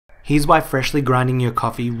Here's why freshly grinding your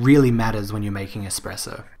coffee really matters when you're making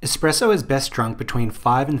espresso. Espresso is best drunk between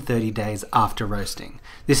 5 and 30 days after roasting.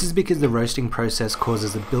 This is because the roasting process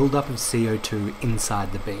causes a buildup of CO2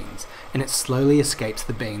 inside the beans, and it slowly escapes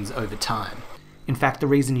the beans over time. In fact, the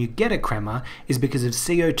reason you get a crema is because of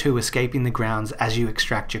CO2 escaping the grounds as you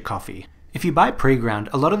extract your coffee. If you buy pre-ground,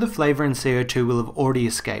 a lot of the flavour and CO2 will have already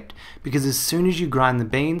escaped, because as soon as you grind the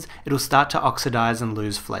beans, it'll start to oxidize and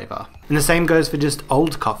lose flavour. And the same goes for just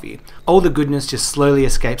old coffee. All the goodness just slowly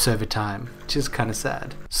escapes over time, which is kinda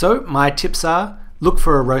sad. So my tips are, look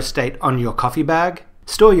for a roast date on your coffee bag,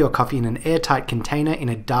 store your coffee in an airtight container in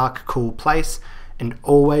a dark, cool place, and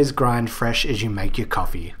always grind fresh as you make your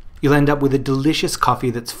coffee. You'll end up with a delicious coffee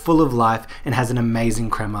that's full of life and has an amazing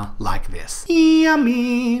crema like this.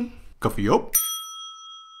 Yummy! Coffee up.